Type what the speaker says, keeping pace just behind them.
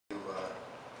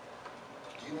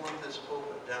you want this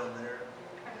pulpit down there?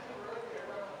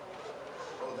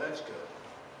 Oh, that's good.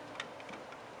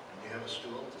 And you have a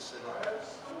stool to sit on? I have a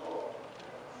stool.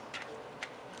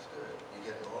 That's good. You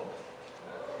getting old?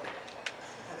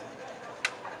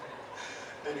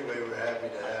 Anyway, we're happy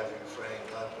to have you,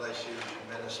 Frank. God bless you.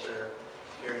 You minister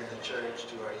here in the church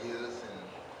to our youth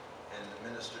and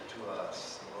minister to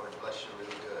us. The Lord bless you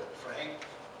really good. Frank?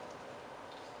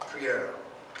 Pereira.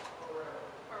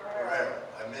 Pereira.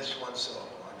 I missed one syllable.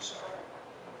 I'm sorry.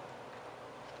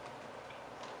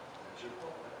 There's your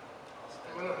pulpit.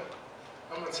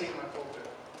 I'm gonna take my pulpit.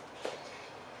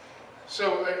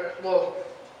 So, well,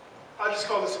 I just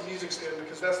call this a music stand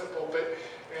because that's the pulpit.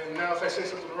 And now if I say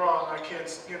something wrong, I can't,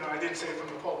 I didn't say it from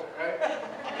the pulpit, right?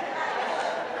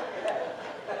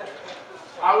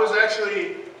 I was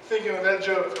actually thinking of that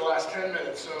joke for the last 10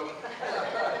 minutes, so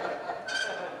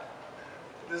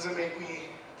it doesn't make me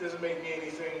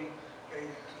anything. I'm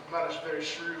not a very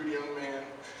shrewd young man,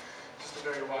 just a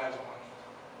very wise one.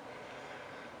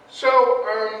 So,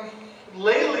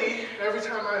 lately, every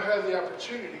time I've had the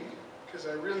opportunity, because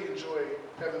I really enjoy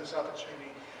having this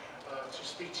opportunity to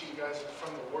speak to you guys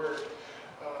from the Word,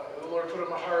 the Lord put in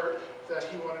my heart that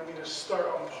He wanted me to start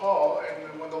on Paul, and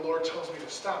then when the Lord tells me to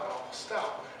stop, I'll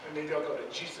stop, and maybe I'll go to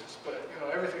Jesus. But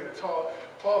everything that Paul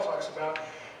talks about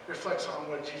reflects on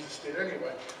what Jesus did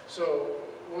anyway. So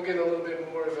we'll get a little bit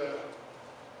more of a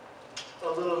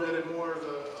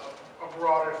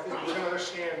broader thing. We're going to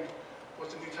understand what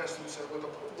the New Testament says,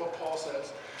 what Paul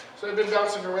says. So I've been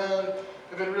bouncing around.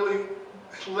 I've been really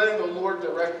letting the Lord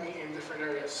direct me in different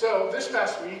areas. So this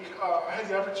past week, I had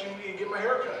the opportunity to get my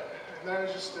hair cut, and that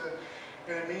is just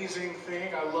an amazing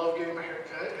thing. I love getting my hair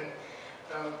cut,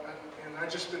 and I've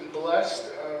just been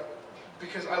blessed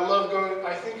because I love going.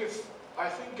 I think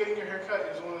getting your hair cut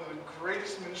is one of the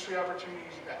greatest ministry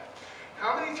opportunities you have.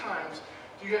 How many times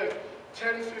do you have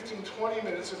 10, 15, 20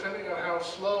 minutes, depending on how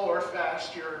slow or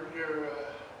fast your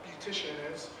beautician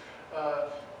is,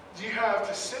 do you have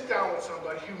to sit down with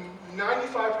somebody who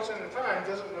 95% of the time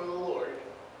doesn't know the Lord?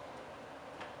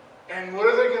 And what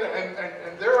are they going to,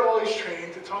 and they're always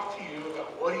trained to talk to you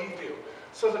about what do you do.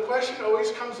 So the question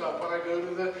always comes up when I go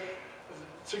to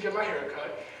get my hair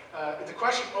cut. The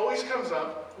question always comes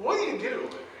up, what do you do?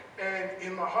 And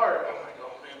in my heart, I'm like,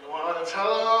 oh man, do I want to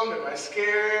tell them? Am I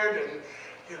scared? And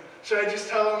should I just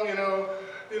tell them,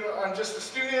 I'm just a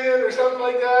student or something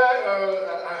like that?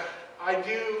 I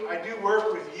do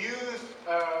work with youth,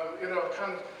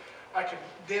 kind of, I can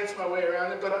dance my way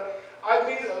around it, but I've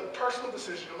made a personal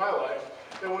decision in my life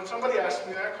that when somebody asks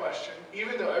me that question,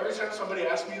 even though every time somebody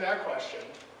asks me that question,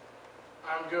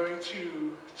 I'm going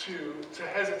to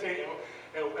hesitate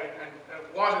and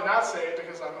want to not say it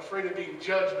because I'm afraid of being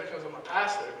judged because I'm a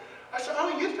pastor. I said,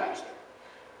 I'm a youth pastor.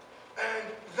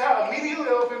 And that immediately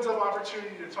opens up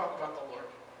opportunity to talk about the Lord.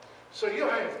 So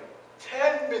I have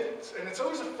 10 minutes, and it's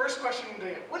always the first question of the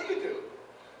day. What do you do?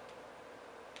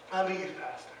 I'm a youth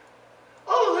pastor.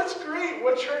 Oh, that's great.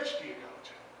 What church do you go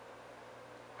to?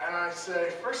 And I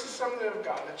say, First Assembly of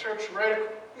God, the church right,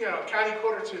 county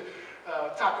quarter to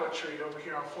Taco Tree over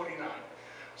here on 49.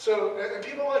 So, and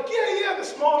people are like, yeah, the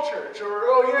small church, or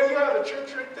oh yeah, the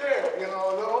church right there. They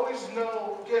always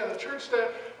know, the church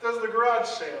that does the garage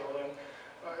sale, and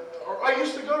or I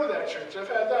used to go to that church. I've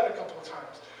had that a couple of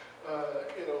times.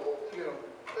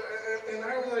 And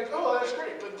I was like, oh, that's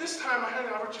great. But this time I had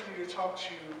an opportunity to talk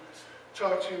to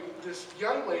this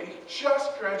young lady,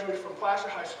 just graduated from Placer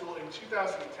High School in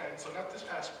 2010, so not this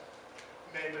past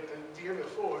May, but the year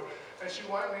before. And she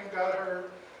went and got her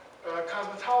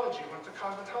cosmetology, went to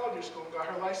cosmetology school and got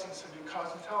her license to do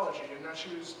cosmetology. And now she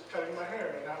was cutting my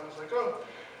hair. And I was like, oh,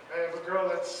 I have a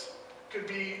girl could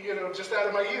be, just out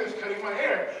of my youth, cutting my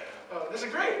hair. This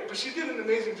is great. But she did an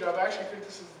amazing job. I actually think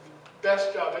this is the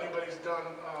best job anybody's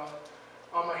done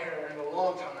on my hair in a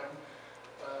long time.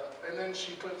 And then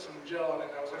she put some gel on it,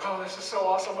 and I was like, oh, this is so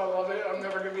awesome, I love it. I'm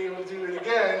never going to be able to do it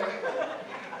again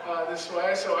this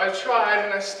way. So I tried,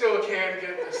 and I still can't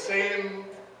get the same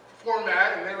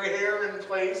format and every hair in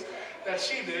place that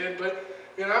she did, but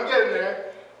I'm getting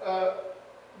there.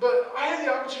 But I had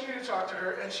the opportunity to talk to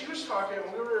her, and she was talking,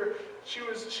 she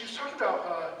was talking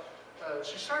about,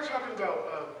 she started talking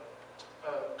about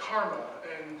karma,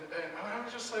 and I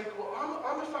was just like, well,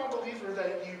 I'm a firm believer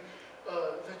that you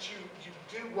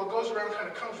do, what goes around kind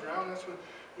of comes around. That's what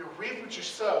you reap what you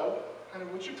sow,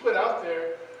 and what you put out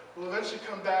there will eventually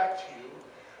come back to you.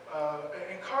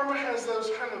 And karma has those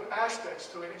kind of aspects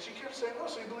to it. And she kept saying, oh,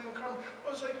 so you believe in karma? I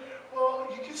was like, well,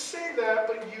 you can say that,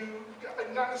 but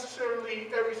not necessarily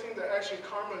everything that actually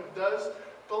karma does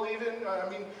believe in. I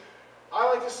mean, I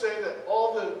like to say that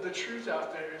all the truth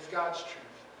out there is God's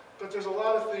truth. but there's a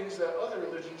lot of things that other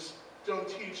religions don't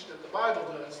teach that the Bible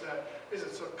does that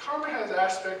isn't. So karma has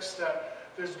aspects that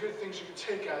there's good things you can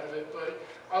take out of it, but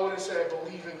I wouldn't say I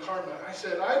believe in karma.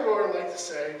 I'd more like to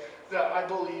say that I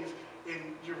believe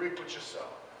in you reap what you sow.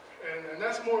 And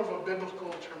that's more of a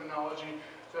biblical terminology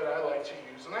that I like to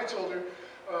use. And I told her,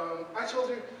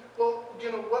 well,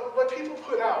 you know, what people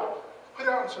put out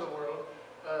into the world,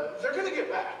 they're going to get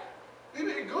back.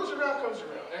 Maybe it goes around, comes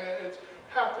around, and it's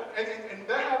happened. And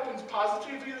that happens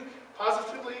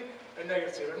positively and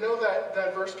negatively. I know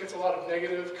that verse gets a lot of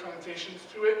negative connotations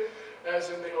to it,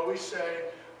 as in they always say,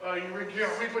 you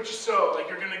reap what you sow, like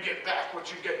you're going to get back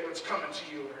what you get, what's coming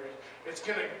to you, or it's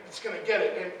gonna get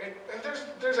it. And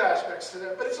there's aspects to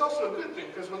that, but it's also a good thing,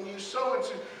 because when you sow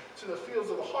into the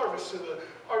fields of the harvest, to the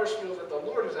harvest fields that the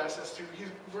Lord has asked us to,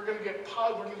 we're going to get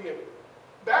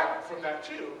back from that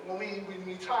too. When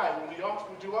we tithe, when we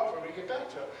do offer, we get back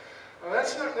to it.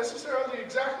 That's not necessarily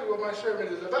exactly what my sermon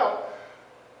is about,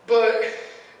 but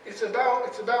it's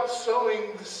about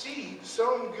sowing the seed,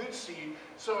 sowing good seed,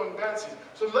 sowing bad seed.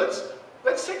 So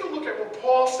let's take a look at what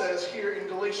Paul says here in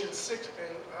Galatians 6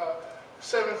 and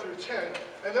 7 through 10,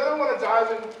 and then I want to dive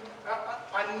in.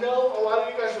 I know a lot of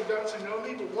you guys have gotten to know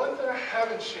me, but one thing I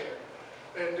haven't shared,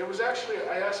 and there was actually,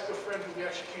 I asked a friend who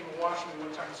actually came and watched me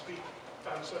one time speak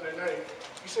on Sunday night.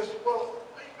 He says, well,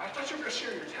 I thought you were going to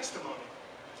share your testimony.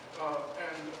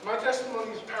 And my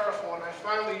testimony is powerful, and I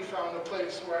finally found a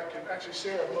place where I can actually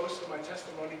share most of my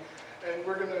testimony, and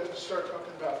we're going to start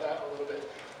talking about that a little bit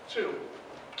too.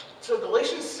 So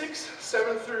Galatians 6,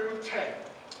 7 through 10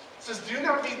 says, do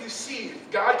not be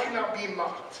deceived. God cannot be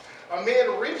mocked. A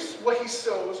man reaps what he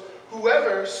sows.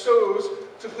 Whoever sows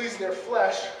to please their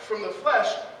flesh, from the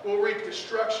flesh will reap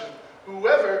destruction.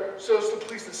 Whoever sows to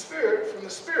please the Spirit, from the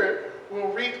Spirit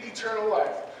will reap eternal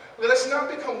life. Let us not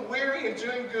become weary in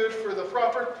doing good, for at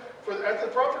the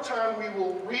proper time we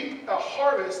will reap a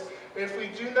harvest if we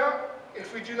do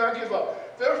not give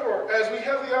up. Therefore, as we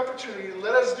have the opportunity,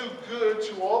 let us do good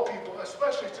to all people,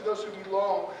 especially to those who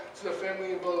belong to the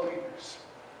family of believers.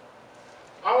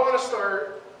 I want to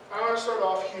start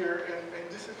off here, and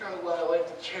this is kind of what I like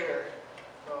to share.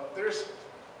 I was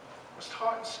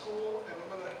taught in school, and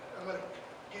I'm gonna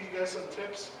give you guys some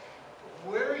tips.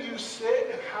 Where you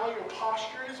sit and how your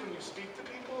posture is when you speak to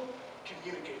people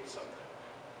communicates something.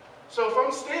 So if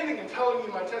I'm standing and telling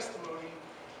you my testimony,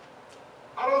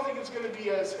 I don't think it's going to be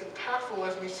as impactful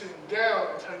as me sitting down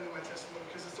and telling you my testimony,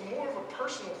 because it's more of a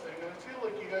personal thing, and I feel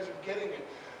like you guys are getting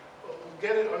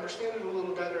it, understand it a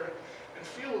little better, and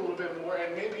feel a little bit more,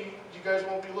 and maybe you guys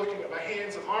won't be looking at my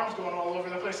hands and arms going all over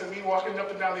the place and me walking up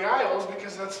and down the aisles,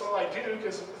 because that's all I do,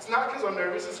 because it's not because I'm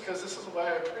nervous, it's because this is the way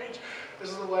I preach, this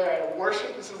is the way I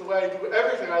worship, this is the way I do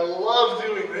everything. I love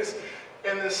doing this,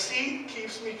 and the seat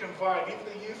keeps me confined.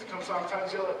 Even the youth come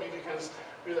sometimes yell at me because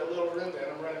we're that little room there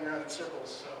and I'm running around in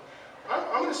circles. So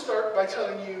I'm going to start by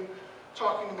talking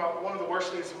about one of the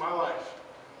worst days of my life.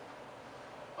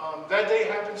 That day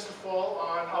happens to fall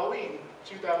on Halloween,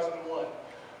 2001.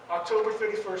 October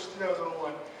 31st,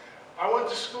 2001. I went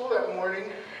to school that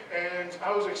morning, and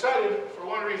I was excited for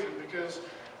one reason, because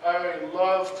I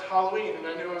loved Halloween, and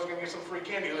I knew I was going to get some free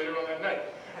candy later on that night.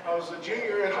 I was a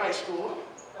junior in high school,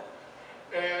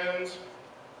 and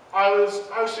I was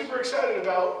super excited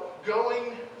about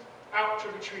going out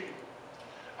trick-or-treating.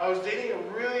 I was dating a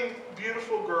really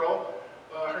beautiful girl.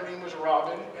 Her name was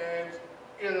Robin, and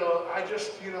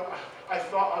I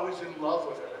thought I was in love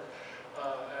with her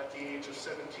at the age of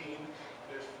 17,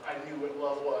 if I knew what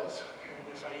love was,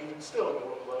 and if I even still know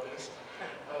what love is.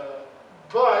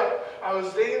 But I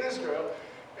was dating this girl,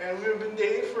 and we've been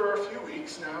dating for a few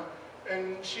weeks now,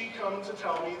 and she comes to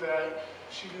tell me that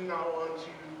she did not want to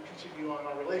continue on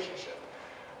our relationship.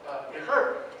 It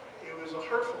hurt. It was a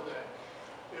hurtful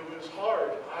day. It was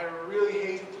hard. I really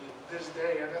hated this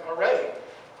day already.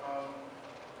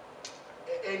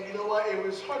 And you know what? It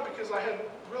was hard because I had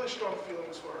really strong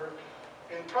feelings for her,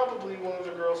 and probably one of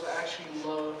the girls I actually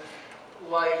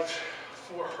liked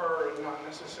for her, and not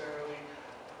necessarily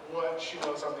what she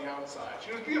was on the outside.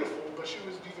 She was beautiful, but she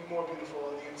was even more beautiful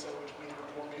on the inside, which made her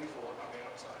more beautiful on the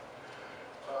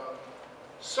outside.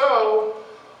 So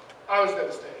I was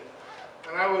devastated,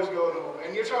 and I was going home.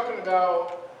 And you're talking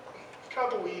about a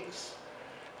couple weeks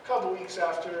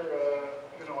after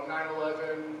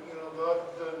 9/11.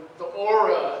 The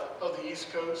aura of the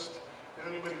East Coast,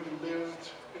 and anybody who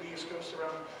lived in the East Coast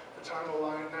around the time of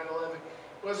 9/11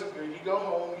 wasn't good. You go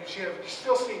home, you're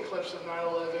still seeing clips of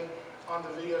 9/11 on the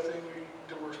video thing.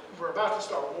 We're about to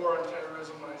start war on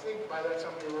terrorism, and I think by that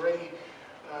time we already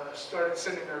started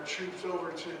sending our troops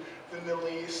over to the Middle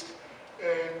East.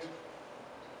 And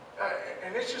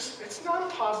and it's not a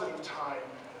positive time.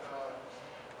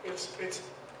 It's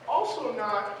also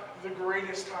not the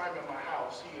greatest time in my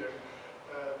house either.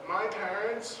 My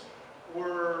parents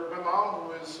my mom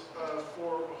was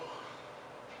for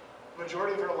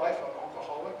majority of her life an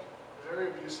alcoholic, very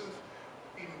abusive,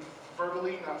 even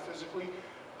verbally, not physically.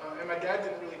 And my dad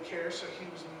didn't really care, so he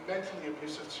was mentally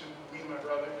abusive to me and my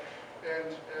brother.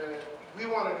 And I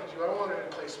wanted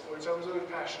to play sports. I was always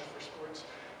passionate for sports.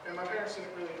 And my parents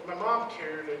didn't really, my mom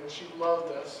cared and she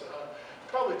loved us,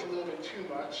 probably a little bit too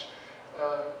much,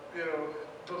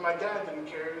 but my dad didn't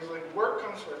care. He was like, work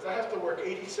comes first. I have to work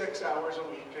 86 hours a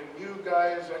week, and you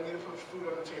guys, I need to put food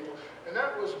on the table. And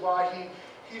that was why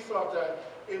he thought that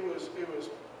it was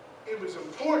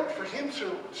important for him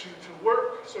to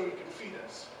work so he could feed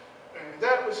us. And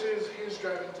that was his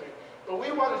driving thing. But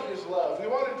we wanted his love. We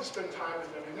wanted to spend time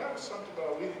with him, and that was something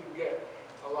that we didn't get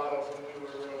a lot of when we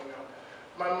were growing up.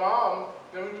 My mom,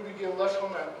 then we would get left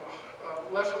home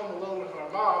alone with my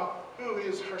mom, who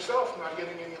is herself not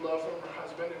getting any love from her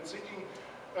husband and seeking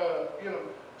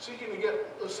to get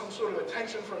some sort of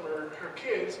attention from her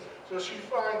kids. So she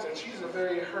finds that she's a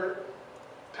very hurt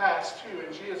past too,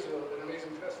 and she has an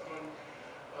amazing testimony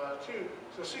too.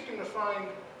 So seeking to find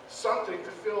something to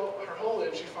fill her hole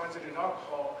in, she finds it in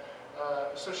alcohol.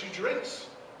 So she drinks,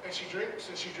 and she drinks,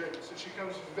 and she drinks, and she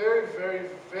becomes very, very,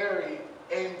 very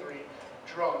angry,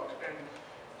 drunk, and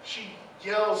she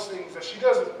yells things that she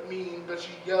doesn't mean, but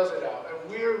she yells it out.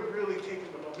 And we're really taking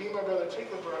the brunt. Me and my brother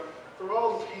take the brunt for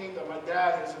all the pain that my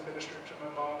dad has administered to my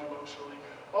mom emotionally,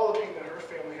 all the pain that her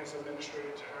family has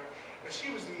administered to her. And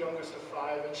she was the youngest of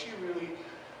 5, and she really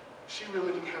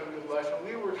didn't have a good life. And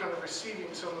we were kind of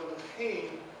receiving some of the pain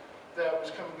that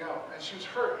was coming out. And she was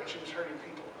hurt, and she was hurting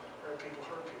people. Hurt people.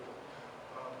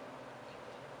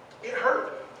 It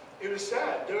hurt. It was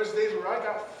sad. There was days where I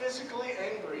got physically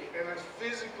angry, and I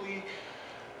physically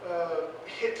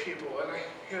hit people, and I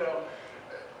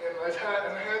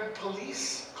had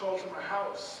police called to my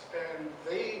house, and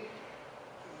they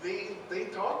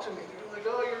talked to me. They were like,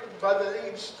 "Oh, by the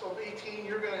age of 18,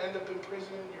 you're going to end up in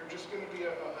prison. You're just going to be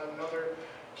another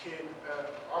kid.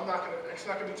 It's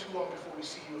not going to be too long before we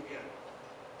see you again."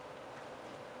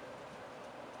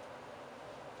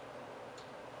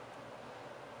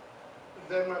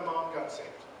 Then my mom got saved.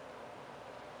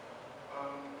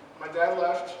 My dad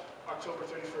left October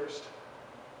 31st,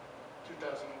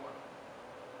 2001.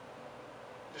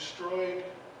 Destroyed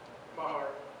my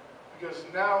heart, because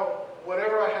now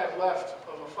whatever I had left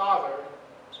of a father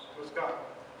was gone.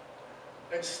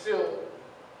 And still,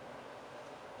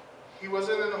 he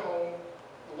wasn't in a home,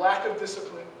 lack of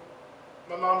discipline.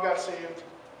 My mom got saved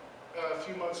a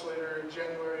few months later,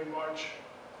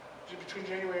 between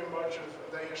January and March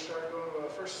of that year. Started going to the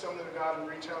first Assembly of God in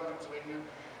Greentown, Pennsylvania.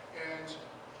 And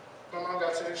my mom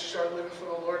got saved. She started living for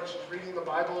the Lord. She's reading the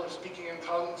Bible and speaking in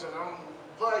tongues. And I'm,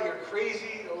 "What, you're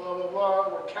crazy, blah, blah, blah.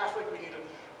 We're Catholic. We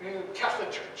need a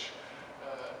Catholic church."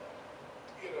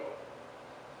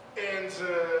 And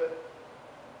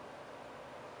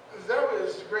that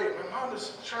was great. My mom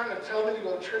was trying to tell me to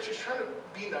go to church. She's trying to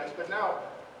be nice. But now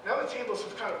the tables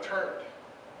have kind of turned.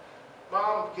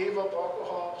 Mom gave up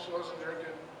alcohol. She wasn't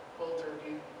drinking. Cold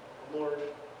turkey. The Lord.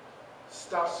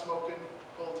 Stopped smoking.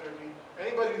 Cold turkey.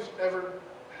 Anybody who's ever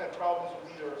had problems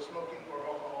with either smoking or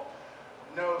alcohol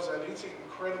knows that it's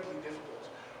incredibly difficult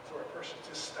for a person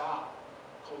to stop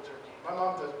cold turkey. My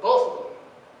mom does both of them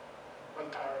by the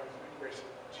power and grace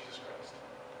of Jesus Christ.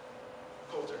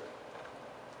 Cold turkey.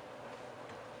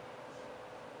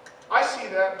 I see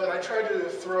that, but I try to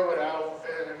throw it out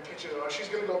and pitch it. She's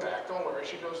going to go back. Don't worry.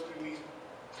 She goes through these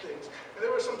things. And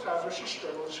there were some times where she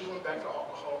struggled. She went back to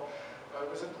alcohol. It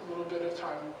was a little bit of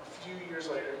time, a few years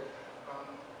later.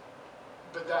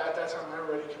 But at that time, I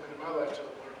already committed my life to the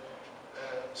Lord.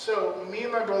 So me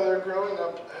and my brother growing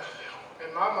up,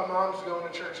 and my mom's going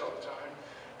to church all the time.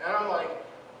 And I'm like,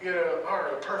 all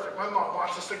right, perfect. My mom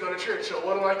wants us to go to church, so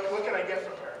what can I get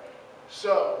from her?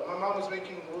 So my mom was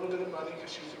making a little bit of money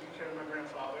because she was taking care of my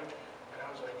grandfather. And I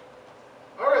was like,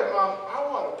 "All right, Mom, I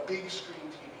want a big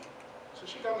screen TV." So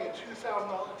she got me a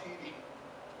 $2,000 TV.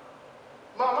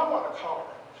 "Mom, I want a car."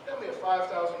 She got me a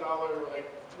 $5,000,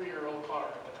 3-year-old car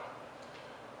at the time.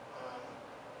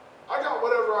 I got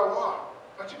whatever I want.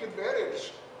 I took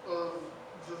advantage of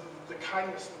the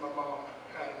kindness that my mom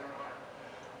had in her heart.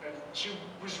 And she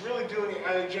was really doing it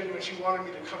out of genuine. She wanted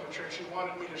me to come to church. She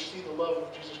wanted me to see the love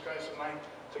of Jesus Christ, and I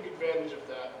took advantage of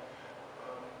that.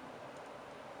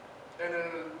 And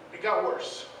then it got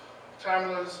worse. Time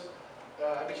was,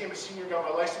 I became a senior, got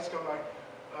my license, got my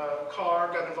car,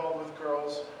 got involved with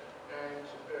girls, and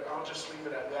I'll just leave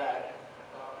it at that.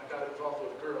 I got involved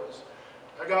with girls.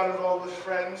 I got involved with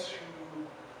friends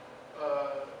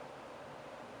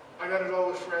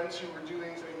who were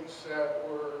doing things that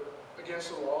were against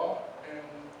the law, and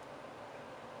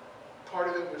part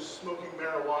of it was smoking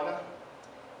marijuana,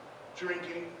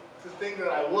 drinking, the thing that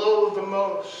I loathe the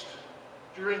most,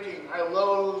 drinking. I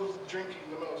loathe drinking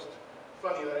the most.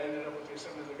 Funny that I ended up with the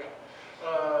Assemblies of God.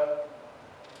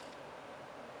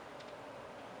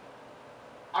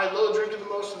 I loathe drinking the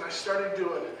most, and I started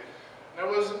doing it. And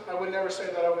I would never say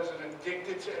that I was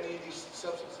addicted to any of these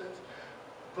substances,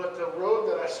 but the road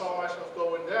that I saw myself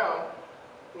going down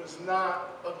was not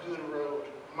a good road.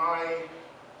 My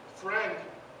friend,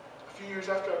 a few years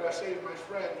after I got saved, my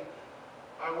friend,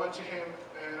 I went to him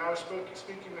and I was speaking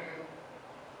to him,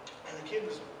 and the kid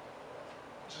was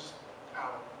just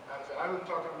out of it. I've been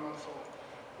talking to him on the phone.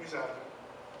 He's out of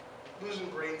it. Losing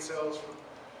brain cells from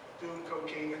doing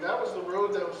cocaine, and that was the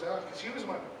road that was down, because he was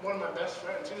one of my best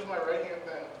friends. He was my right-hand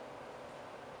man.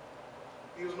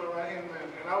 He was my right-hand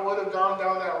man, and I would have gone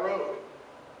down that road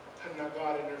had not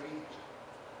God intervened.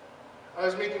 I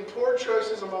was making poor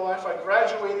choices in my life. I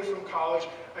graduated from college.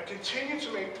 I continued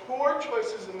to make poor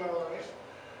choices in my life.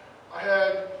 I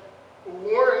had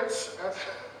warrants out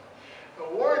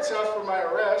for my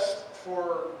arrest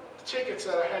for tickets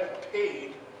that I hadn't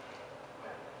paid.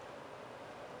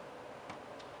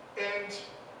 And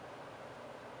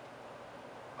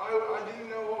I didn't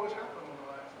know what was happening in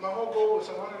my life. My whole goal was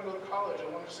I wanted to go to college. I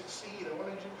wanted to succeed. I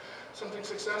wanted to do something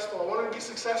successful. I wanted to be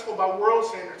successful by world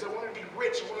standards. I wanted to be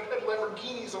rich. I wanted to have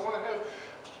Lamborghinis. I wanted to have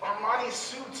Armani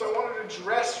suits. I wanted to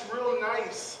dress real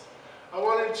nice. I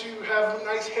wanted to have a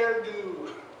nice hairdo.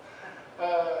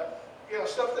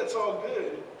 Stuff that's all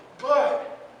good.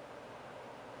 But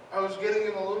I was getting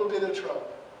in a little bit of trouble.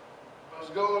 I was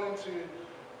going into,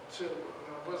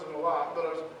 it wasn't a lot, but I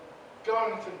was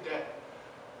going into debt.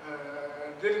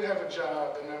 I didn't have a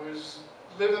job, and I was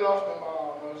living off my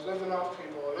mom. I was living off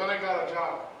people, and then I got a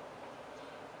job.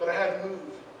 But I had to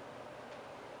move.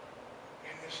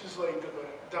 And this is like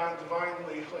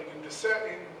divinely, like in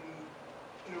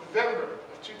November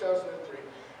of 2003,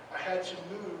 I had to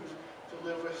move to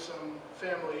live with some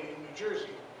family in New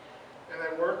Jersey. And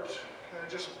I worked, and I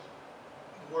just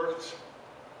worked.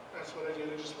 That's what I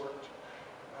did, I just worked.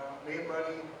 Made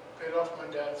money, paid off my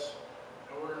debts.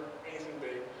 They weren't anything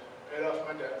big. Paid off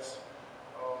my debts.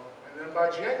 And then by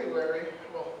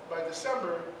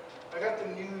December, I got the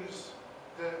news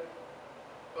that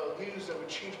would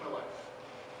change my life.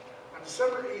 On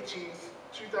December 18th,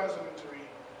 2003,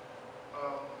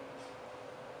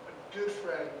 a good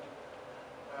friend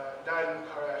died in a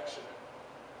car accident.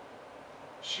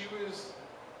 She was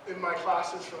in my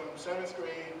classes from 7th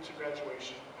grade to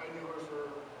graduation. I knew her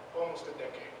for almost a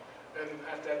decade. And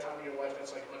at that time in your life,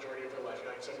 that's like the majority of your life.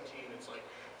 You're like 17, it's like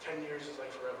 10 years is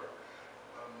like forever.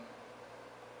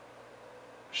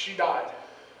 She died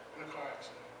in a car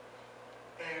accident.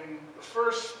 And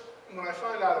when I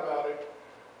found out about it,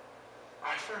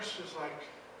 I first was like,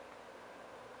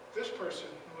 this person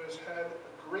who has had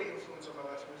a great influence on my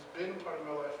life, who's been part of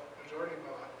my life, majority of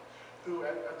my life, who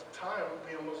at the time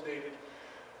we almost dated,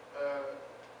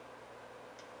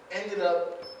 ended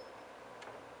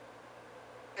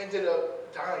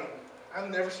up dying. I'll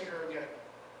never see her again.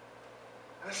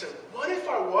 And I said, what if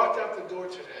I walked out the door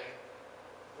today?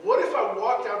 What if I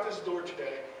walked out this door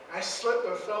today, and I slipped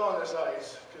and fell on this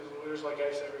ice, because there's like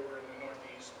ice everywhere in the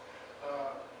Northeast,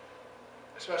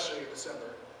 especially in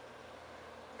December.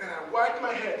 And I whacked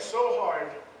my head so hard,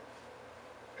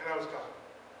 and I was gone.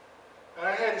 And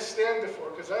I had to stand before,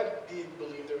 because I did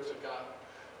believe there was a God,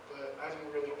 but I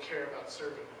didn't really care about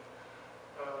serving him.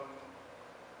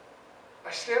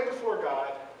 I stand before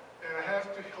God, and I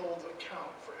have to hold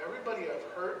account for everybody I've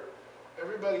hurt,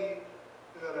 every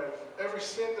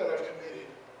sin that I've committed.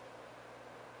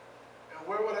 And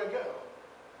where would I go?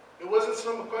 It wasn't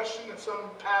some question that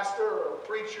some pastor or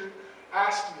preacher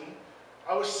asked me.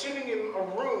 I was sitting in a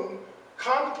room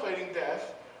contemplating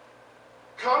death,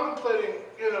 contemplating,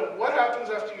 what happens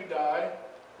after you die,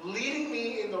 leading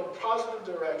me in the positive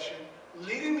direction,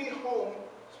 leading me home,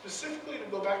 specifically to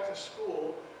go back to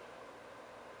school.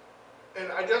 And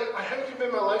I haven't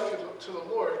committed my life to the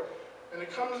Lord. And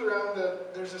it comes around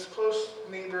that there's this close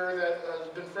neighbor that has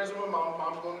been friends with my mom.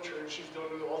 Mom's going to church. She's going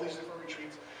to all these different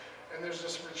retreats. And there's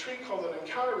this retreat called an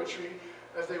encounter retreat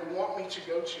that they want me to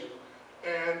go to.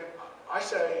 And I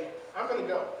say, I'm going to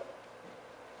go.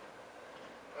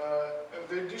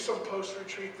 They do some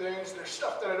post-retreat things. There's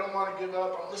stuff that I don't want to give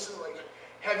up. I'm listening to like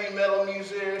heavy metal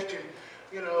music and,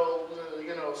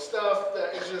 stuff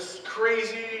that is just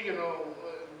crazy, a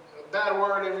bad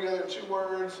word every other 2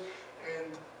 words.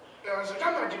 And And I was like,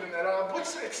 I'm not giving that up.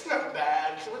 It's not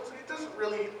bad. So it doesn't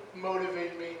really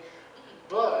motivate me.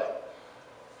 But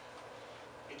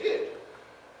it did.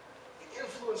 It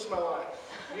influenced my life.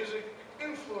 Music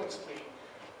influenced me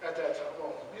at that time.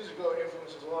 Well, music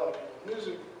influences a lot of people.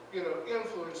 Music,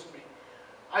 influenced me.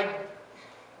 I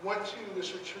went to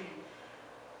this retreat,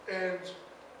 and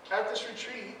at this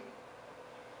retreat,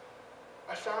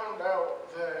 I found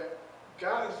out that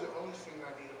God is the only thing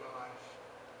I need in my life.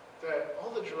 That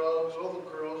all the drugs, all the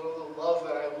girls, all the love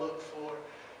that I look for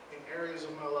in areas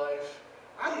of my life,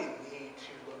 I didn't need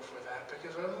to look for that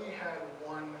because I only had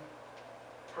one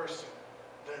person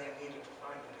that I needed to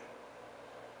find it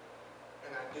in.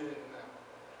 And I did it in that.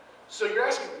 So you're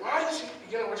asking, why does he,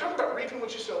 we're talking about reaping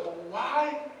what you sow, but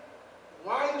why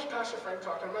is Pastor Frank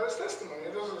talking about his testimony?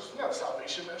 This is not a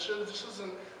salvation message. This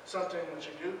isn't something that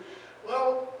you do.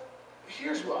 Well,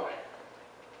 here's why.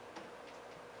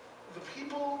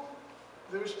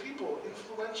 There's people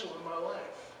influential in my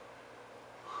life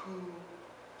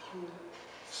who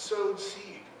sowed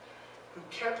seed, who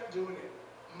kept doing it.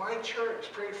 My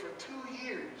church prayed for 2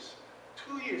 years.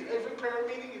 2 years. Every prayer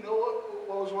meeting, you know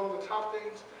what was one of the top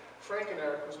things? Frank and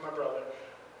Eric was my brother,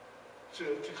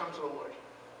 to come to the Lord.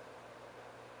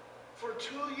 For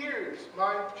 2 years,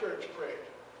 my church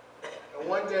prayed. And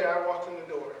one day I walked in the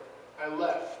door. I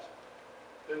left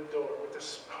the door with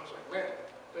this. I was like, man,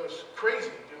 that was crazy.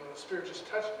 The Spirit just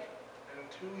touched me. And then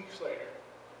 2 weeks later,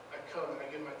 I come and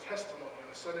I give my testimony on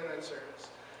the Sunday night service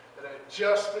that I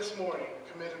just this morning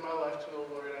committed my life to the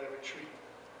Lord at a retreat.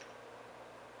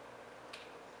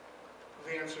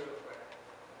 The answer to prayer.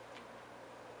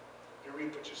 You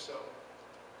reap what you sow.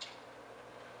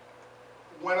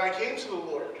 When I came to the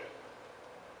Lord,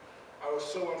 I was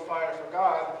so on fire for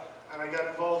God, and I got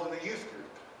involved in the youth group.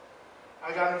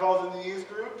 I got involved in the youth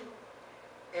group,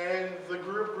 and the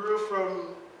group grew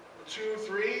from 2,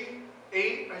 3,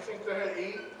 8, I think they had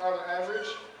 8 on average,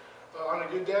 on a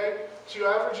good day, to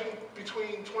averaging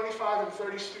between 25 and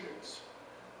 30 students.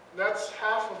 That's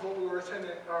half of what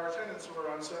our attendance were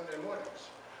on Sunday mornings.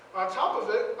 On top of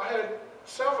it, I had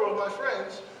several of my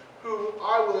friends who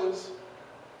I was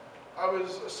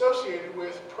associated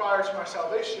with prior to my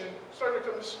salvation, starting to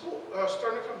come to school,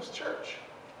 starting to come to church.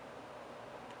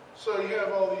 So you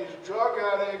have all these drug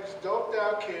addicts, doped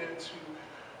out kids who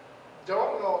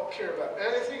don't care about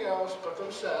anything else but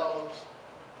themselves.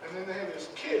 And then they have this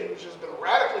kid who's just been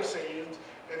radically saved,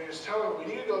 and he's telling them, we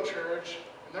need to go to church.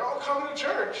 And they're all coming to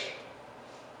church.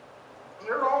 And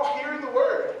they're all hearing the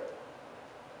word.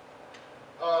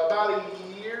 About a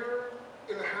year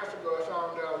and a half ago, I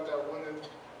found out that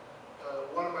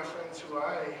one of my friends who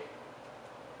I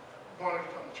wanted to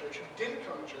come to church, who didn't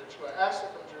come to church, who I asked to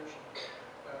come to church,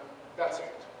 got saved.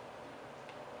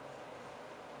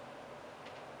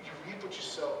 You reap what you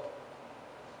sow.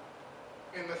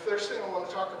 And the first thing I want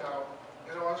to talk about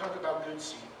is I want to talk about good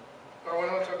seed. Or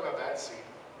I want to talk about bad seed.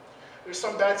 There's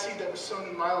some bad seed that was sown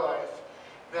in my life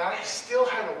that I still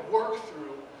had to work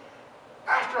through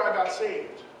after I got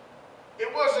saved.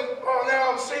 It wasn't, oh,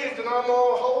 now I'm saved and I'm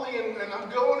all holy and I'm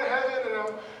going to heaven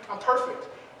and I'm perfect.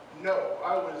 No,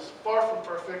 I was far from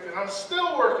perfect and I'm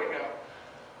still working out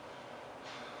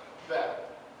that.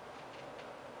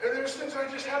 And there's things I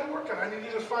just had to work on. I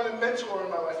needed to find a mentor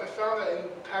in my life. I found that in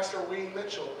Pastor Wayne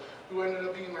Mitchell, who ended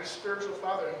up being my spiritual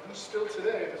father, and who still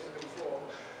today, this is going to fall,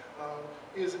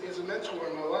 is a mentor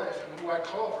in my life, and who I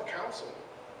call for counsel.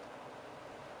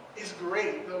 It's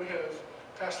great that we have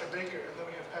Pastor Baker, and then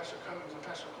we have Pastor Cummings and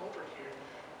Pastor Colbert here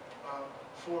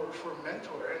for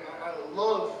mentor. And I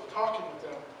love talking with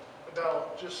them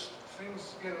about just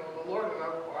things, the Lord, and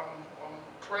I'm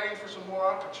praying for some more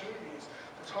opportunities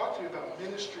to talk to you about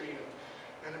ministry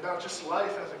and about just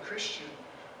life as a Christian,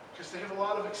 because they have a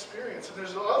lot of experience. And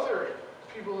there's other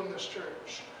people in this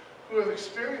church who have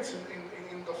experience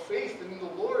in the faith and in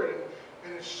the Lord,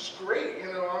 and it's just great.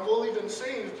 I've only been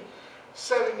saved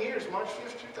 7 years, March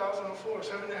 5th, 2004,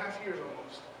 7.5 years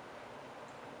almost.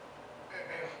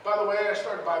 And by the way, I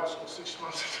started Bible school 6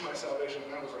 months into my salvation,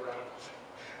 and that was a radical thing.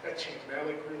 That changed me. I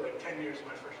grew 10 years in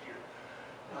my first year.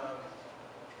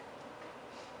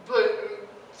 But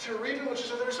to read it, which is,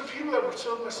 there were some people that were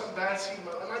sowed some bad seed.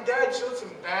 My dad sowed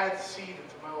some bad seed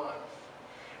into my life.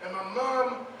 And my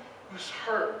mom was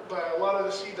hurt by a lot of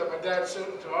the seed that my dad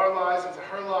sowed into our lives, into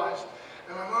her lives.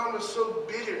 And my mom was so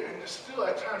bitter, and still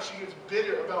at times she gets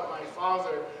bitter about my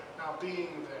father not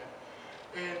being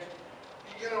there. And,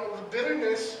 the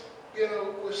bitterness,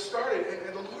 was started.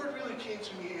 And the Lord really came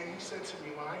to me, and he said to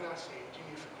me, when I got saved, you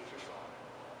need to forgive your father.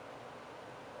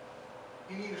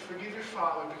 You need to forgive your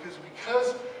father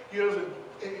because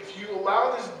if you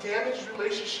allow this damaged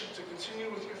relationship to continue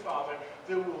with your Father,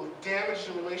 that will damage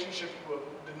the new relationship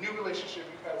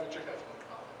you have with your Heavenly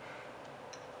Father.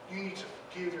 You need to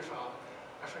forgive your Father.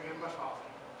 I forgive my Father.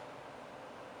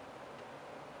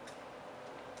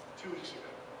 2 weeks ago,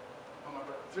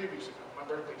 3 weeks ago, my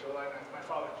birthday, July 9th, my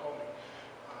father called me.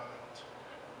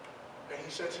 And he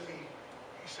said to me,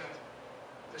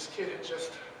 this kid had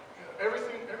just,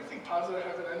 everything positive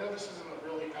happened. I know this isn't a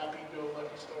really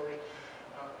happy-go-lucky story,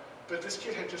 but this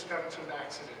kid had just gotten into an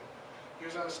accident. He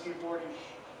was on a skateboard, and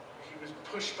he was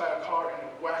pushed by a car, and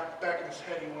it whacked back in his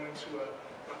head. He went into a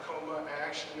coma, and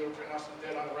actually they were pronounced him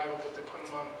dead on arrival, but they put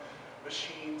him on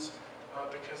machines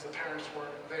because the parents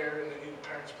weren't there, and they needed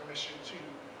parents' permission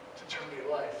to terminate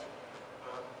life.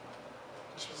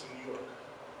 This was in New York.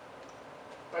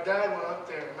 My dad went up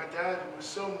there, and my dad was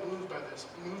so moved by this,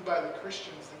 moved by the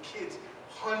Christians, the kids,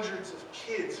 hundreds of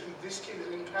kids who this kid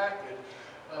has impacted,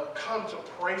 come to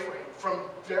pray for him from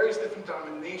various different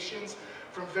denominations,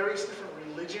 from various different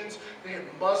religions. They had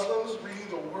Muslims reading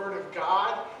the Word of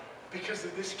God because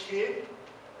of this kid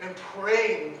and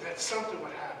praying that something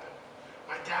would happen.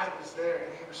 My dad was there,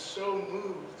 and he was so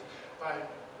moved by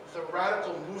the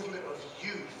radical movement of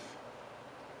youth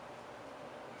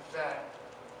that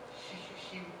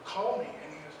he called me,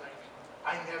 and he was like,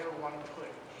 I never want to put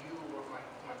you or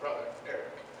my brother,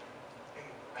 Eric,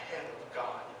 ahead of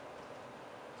God.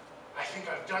 I think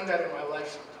I've done that in my life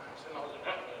sometimes. And I was like,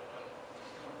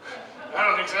 I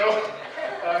don't think so.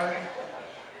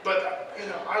 But,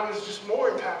 I was just more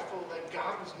impactful that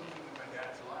God was moving in my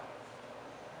dad's life.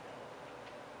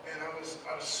 And I was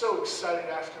so excited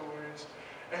afterwards.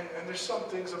 And there's some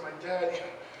things that my dad,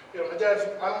 I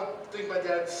don't think my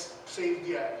dad's saved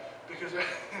yet. Because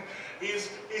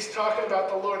he's talking about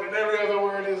the Lord, and every other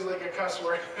word is like a cuss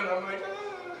word. And I'm like,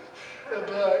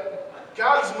 But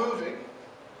God's moving.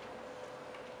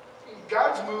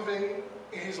 God's moving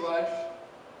in his life.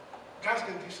 God's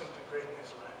going to do something great in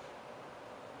his life.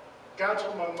 God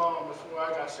told my mom before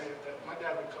I got saved that my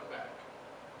dad would come back.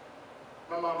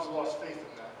 My mom's lost faith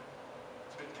in that.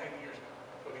 It's been 10 years now.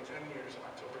 It'll be 10 years on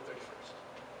October 31st.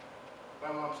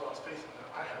 My mom's lost faith in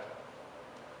that. I haven't.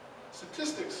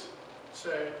 Statistics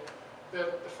say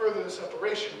that the further the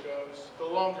separation goes, the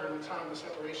longer the time the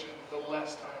separation, the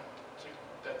less time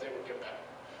that they would get back.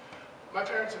 My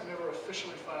parents have never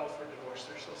officially filed for divorce.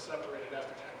 They're still separated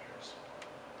after 10 years.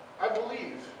 I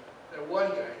believe that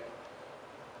one day,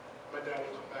 my dad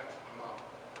will come back to my mom.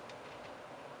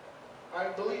 I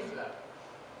believe that.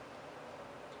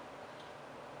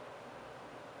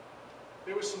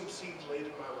 There was some seeds laid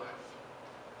in my life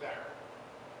that hurt.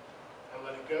 I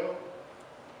let it go,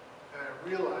 and I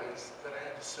realized that I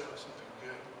had to sow something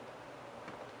good.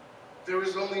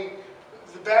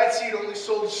 The bad seed only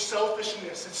sowed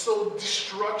selfishness. It sowed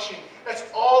destruction. That's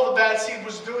all the bad seed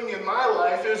was doing in my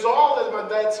life. It was all that my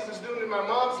bad seed was doing in my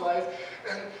mom's life.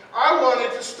 And I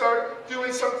wanted to start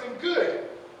doing something good.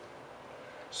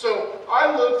 So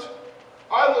I looked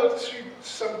to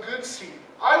some good seed.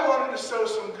 I wanted to sow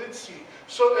some good seed.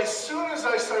 So as soon as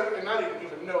I started, and I didn't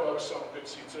even know I was sowing good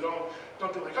seed, so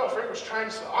don't be like, oh, Frank was trying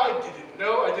to sow. I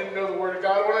didn't know the Word of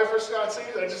God when I first got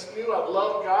saved. I just knew I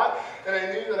loved God, and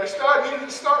I knew that I needed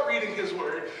to start reading His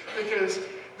Word, because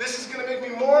this is going to make me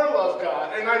more love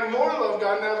God. And I more love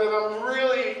God now that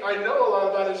I know a lot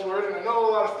about His Word, and I know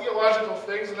a lot of theological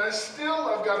things, and I still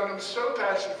love God, and I'm so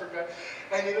passionate for God.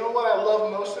 And you know what I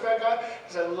love most about God?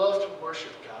 Is I love to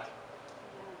worship God.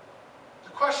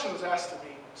 The question was asked to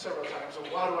me several times, so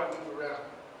why do I move around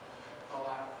a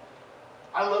lot?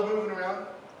 I love moving around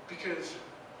because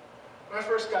when I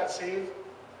first got saved,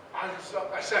 I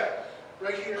sat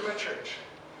right here in my church.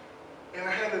 And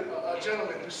I had a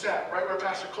gentleman who sat right where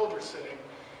Pastor Colbert's sitting.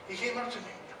 He came up to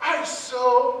me. I was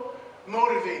so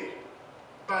motivated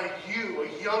by you,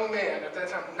 a young man at that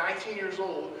time, 19 years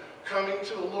old, coming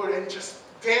to the Lord and just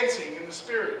dancing in the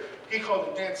Spirit. He called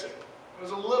it dancing. I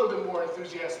was a little bit more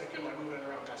enthusiastic in my moving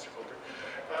around Pastor Colbert.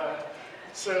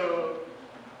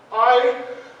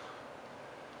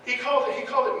 He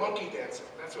called it monkey dancing.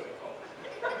 That's what he called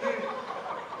it.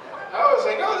 I was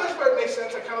like, oh, that part makes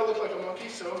sense. I kind of look like a monkey,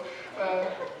 so.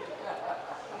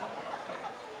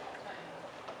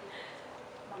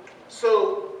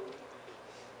 So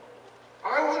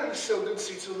I wanted to sow good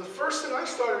seeds. So the first thing I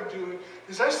started doing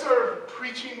is I started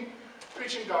preaching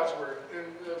God's word,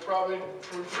 and probably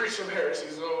preach some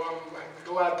heresies. So I'm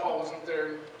glad Paul wasn't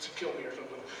there to kill me or something.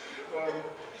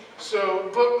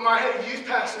 But I had youth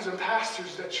pastors and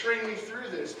pastors that trained me through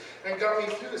this and got me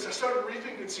through this. I started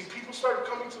reaping good seed. People started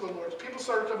coming to the Lord. People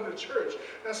started coming to church,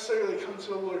 not necessarily coming to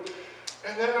the Lord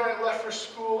And then I left for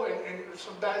school, and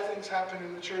some bad things happened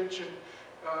in the church,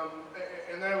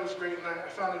 and that was great. And I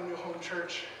found a new home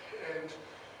church, and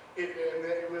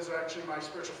it was actually my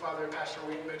spiritual father, Pastor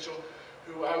Wayne Mitchell,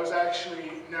 who I was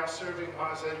actually now serving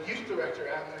as a youth director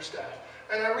at their staff.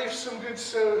 And I reaped some good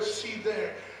seed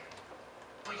there.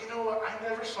 But you know what? I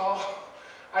never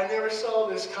saw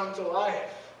this come to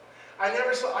life. I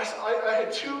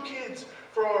had 2 kids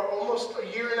for almost a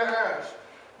year and a half,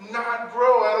 not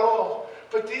grow at all.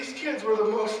 But these kids were the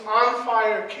most on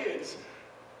fire kids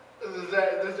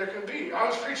that there can be. I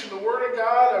was preaching the Word of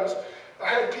God. I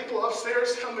had people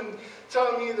upstairs coming,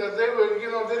 telling me that they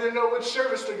didn't know which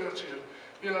service to go to.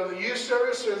 The youth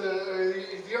service or the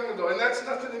young adult. And that's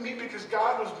nothing to me because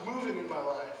God was moving in my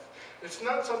life. It's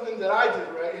not something that I did,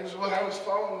 right? It was what I was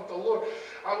following with the Lord.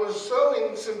 I was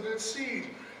sowing some good seed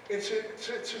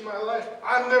into my life.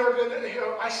 I'm never going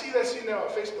to, I see that seed now on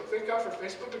Facebook. Thank God for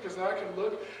Facebook because now I can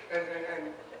look and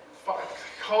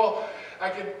call,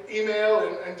 I can email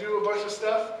and do a bunch of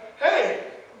stuff. Hey,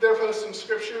 they're posting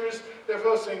scriptures. They're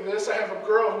posting this. I have a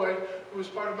girl who was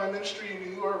part of my ministry in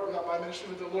New York, not my ministry,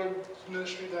 but the Lord's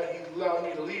ministry that He allowed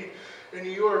me to lead in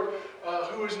New York,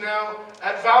 who is now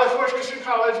at Valley Forge Christian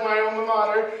College, my alma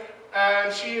mater,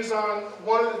 and she is on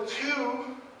one of the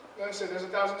 2, like I said, there's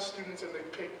 1,000 students, and they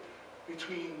pick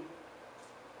between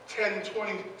 10 and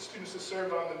 20 students to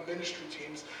serve on the ministry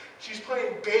teams. She's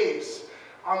playing bass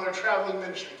on their traveling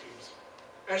ministry teams,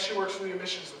 and she works for the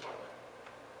admissions department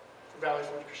for Valley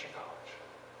Forge Christian College.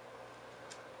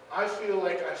 I feel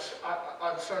like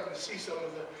I'm starting to see some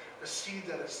of the seed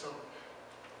that is sown.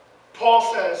 Paul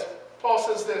says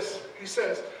this. He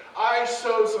says, I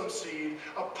sowed some seed.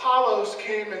 Apollos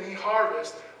came and he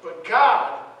harvested, but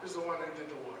God is the one that did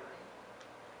the watering.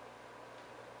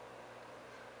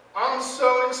 I'm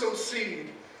sowing some seed.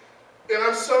 And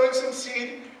I'm sowing some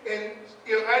seed, and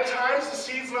at times the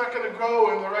seed's not going to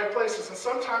grow in the right places, and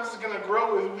sometimes it's going to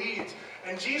grow with weeds.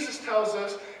 And Jesus tells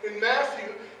us in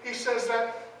Matthew, He says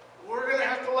that we're going to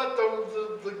have to let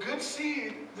the good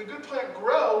seed, the good plant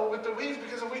grow with the weeds,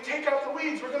 because if we take out the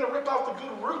weeds, we're going to rip out the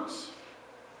good roots.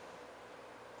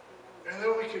 And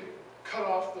then we could cut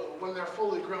off when they're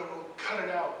fully grown, we'll cut it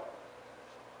out.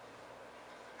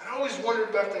 And I always wondered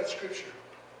about that scripture.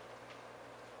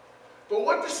 But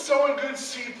what does sowing good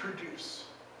seed produce?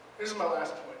 This is my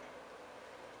last point.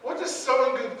 What does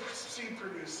sowing good seed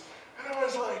produce? And I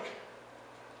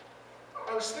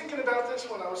was thinking about this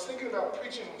when I was thinking about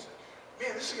preaching. I was like,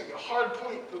 man, this is going to be a hard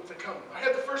point to come. I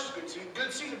had the first good seed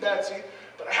and bad seed,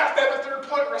 but I have to have a third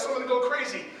point or else I'm going to go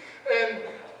crazy. And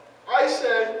I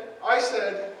said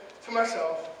to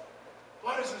myself,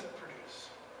 what does it produce?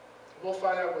 We'll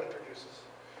find out what it produces.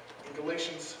 In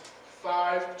Galatians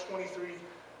 5:23 through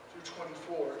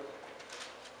 24,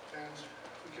 and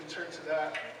we can turn to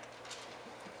that.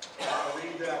 I'll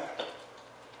read that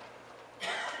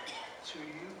to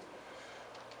you.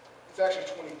 It's actually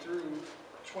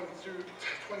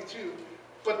 22.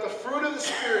 But the fruit of the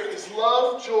Spirit is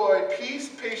love, joy, peace,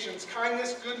 patience,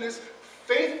 kindness, goodness,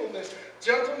 faithfulness,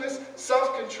 gentleness,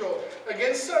 self-control.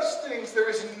 Against such things there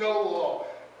is no law.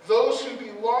 Those who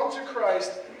belong to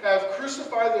Christ have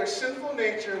crucified their sinful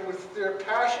nature with their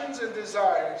passions and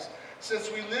desires.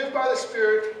 Since we live by the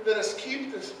Spirit, let us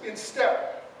keep this in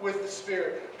step with the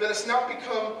Spirit. Let us not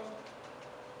become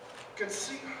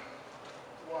conceived.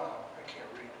 Wow, I can't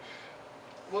read.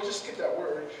 We'll just get that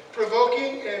word.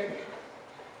 Provoking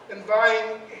and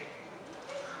vying.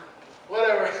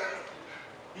 Whatever.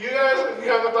 You guys, if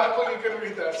you have a Bible, you can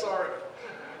read that. Sorry.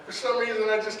 For some reason,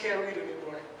 I just can't read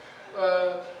anymore.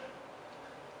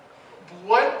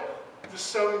 What does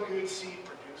sowing good seed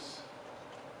produce?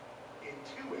 In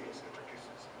 2 ways it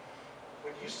produces.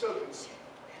 When you sow good seed,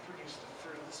 you produce the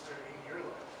fruit of the Spirit in your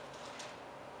life.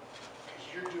 Because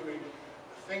you're doing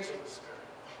the things of the Spirit.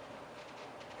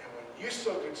 And when you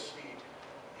sow good seed,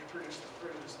 you produce the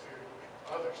fruit of the Spirit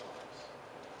in others' lives.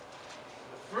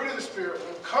 The fruit of the Spirit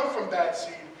will come from bad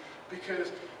seed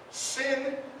because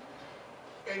sin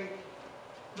and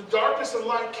the darkness and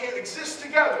light can't exist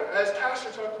together, as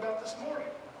Pastor talked about this morning.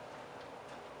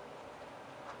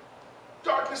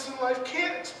 Darkness and light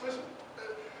can't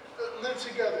live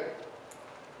together.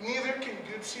 Neither can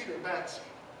good seed or bad seed.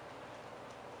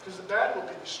 Because the bad will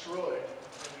be destroyed,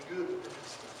 and the good will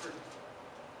produce the fruit.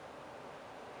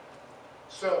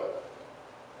 So,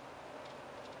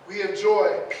 we have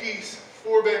joy, peace,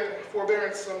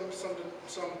 forbearance,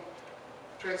 some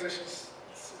translations.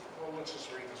 Well, let's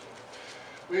just read this one.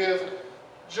 We have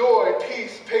joy,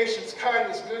 peace, patience,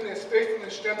 kindness, goodness,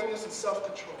 faithfulness, gentleness, and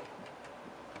self-control.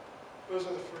 Those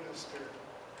are the fruit of the Spirit.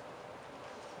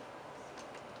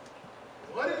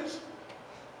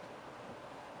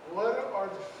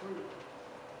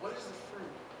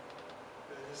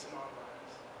 this in our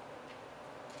lives?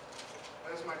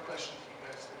 That is my question to you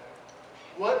guys today.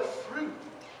 What fruit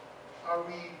are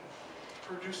we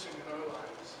producing in our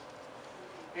lives?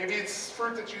 Maybe it's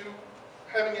fruit that you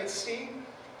haven't yet seen.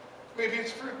 Maybe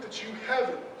it's fruit that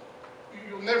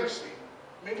you'll never see.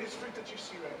 Maybe it's fruit that you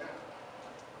see right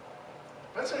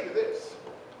now. I'll tell you this.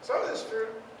 Some of this fruit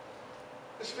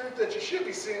is fruit that you should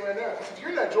be seeing right now. Because if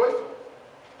you're not joyful,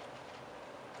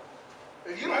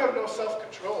 if you don't have no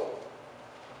self-control,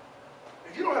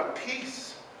 if you don't have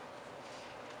peace,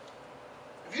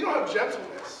 if you don't have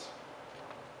gentleness,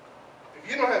 if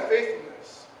you don't have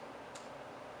faithfulness,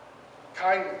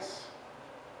 kindness,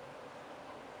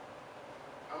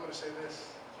 I'm going to say this,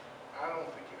 I don't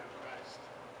think you have Christ.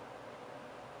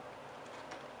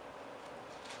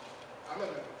 I'm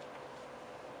going to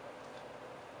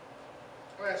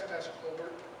ask Pastor Colbert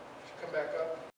to come back up.